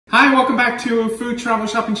Hi, welcome back to Food Travel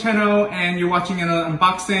Shopping Channel, and you're watching an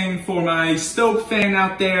unboxing. For my stove fan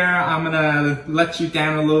out there, I'm gonna let you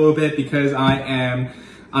down a little bit because I am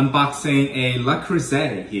unboxing a Le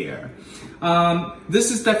Creuset here.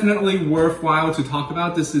 This is definitely worthwhile to talk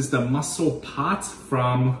about. This is the mussel pot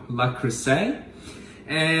from Le Creuset.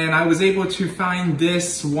 And I was able to find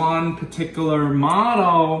this one particular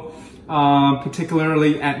model,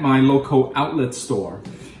 particularly at my local outlet store.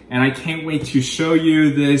 And I can't wait to show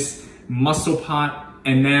you this mussel pot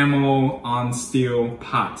enamel on steel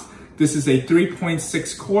pot. This is a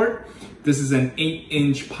 3.6 quart. This is an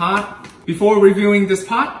 8-inch pot. Before reviewing this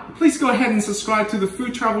pot, please go ahead and subscribe to the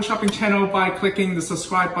Food Travel Shopping channel by clicking the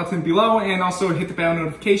subscribe button below, and also hit the bell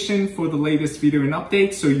notification for the latest video and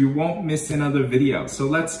updates so you won't miss another video. So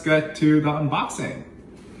let's get to the unboxing.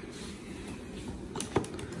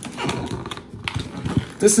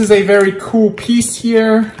 This is a very cool piece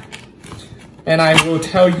here, and I will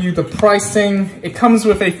tell you the pricing. It comes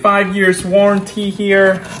with a 5 years warranty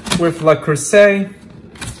here with Le Creuset.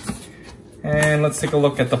 And let's take a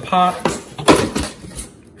look at the pot.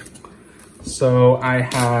 So I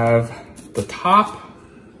have the top.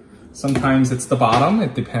 Sometimes it's the bottom.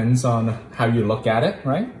 It depends on how you look at it,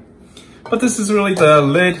 right? But this is really the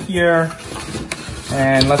lid here.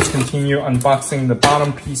 And let's continue unboxing the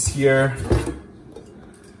bottom piece here.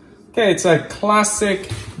 Okay, it's a classic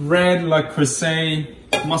red Le Creuset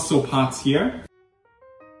mussel pots here.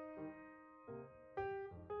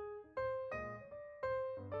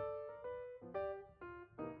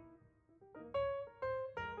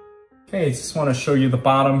 Okay, just want to show you the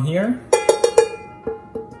bottom here.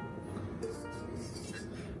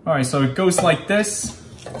 All right, so it goes like this.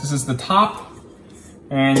 This is the top,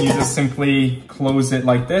 and you just simply close it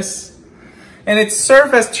like this. And it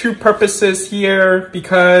serves as two purposes here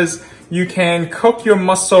because you can cook your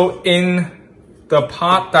mussel in the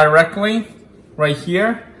pot directly, right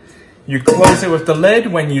here. You close it with the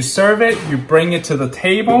lid. When you serve it, you bring it to the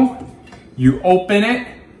table, you open it.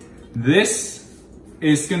 This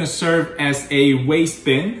is gonna serve as a waste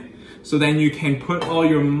bin. So then you can put all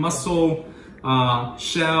your mussel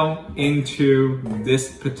shell into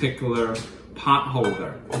this particular pot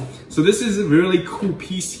holder. So this is a really cool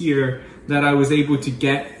piece here that I was able to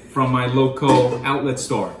get from my local outlet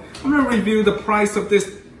store. I'm gonna review the price of this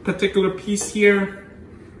particular piece here.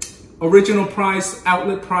 Original price,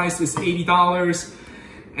 outlet price is $80,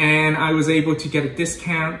 and I was able to get a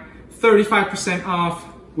discount, 35% off,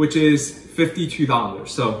 which is $52.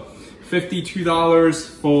 So $52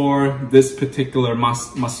 for this particular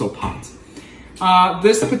mussel pot.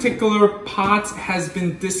 This particular pot has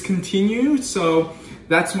been discontinued, so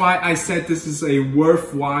that's why I said this is a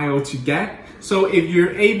worthwhile to get. So if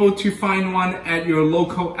you're able to find one at your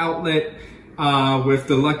local outlet with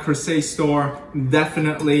the Le Creuset store,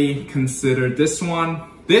 definitely consider this one.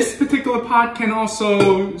 This particular pot can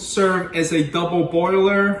also serve as a double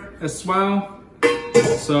boiler as well.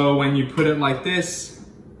 So when you put it like this,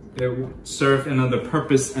 it will serve another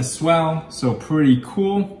purpose as well. So pretty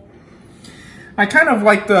cool. I kind of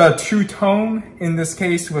like the two-tone in this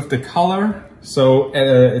case with the color. So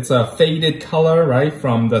it's a faded color, right?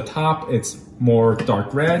 From the top, it's more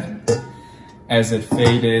dark red as it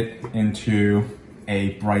faded into a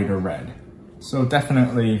brighter red. So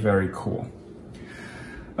definitely very cool.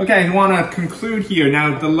 Okay, I want to conclude here.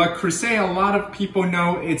 Now, the Le Creuset, a lot of people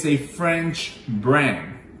know it's a French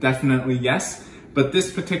brand. Definitely yes. But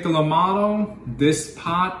this particular model, this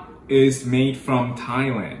pot is made from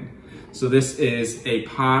Thailand. So this is a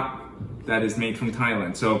pot that is made from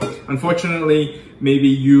Thailand. So unfortunately, maybe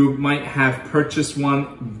you might have purchased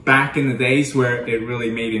one back in the days where it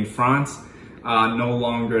really made in France. No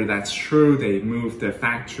longer that's true. They moved their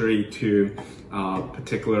factory to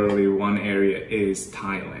particularly one area is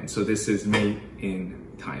Thailand. So this is made in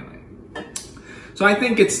Thailand. So I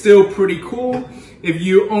think it's still pretty cool. If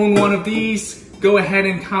you own one of these, go ahead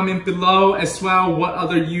and comment below as well what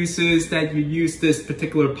other uses that you use this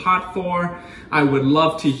particular pot for. I would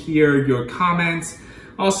love to hear your comments.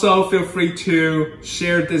 Also, feel free to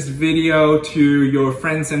share this video to your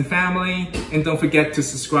friends and family. And don't forget to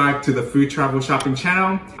subscribe to the Food Travel Shopping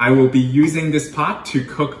channel. I will be using this pot to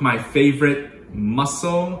cook my favorite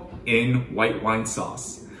mussel in white wine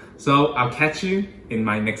sauce. So I'll catch you in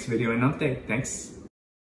my next video and update. Thanks.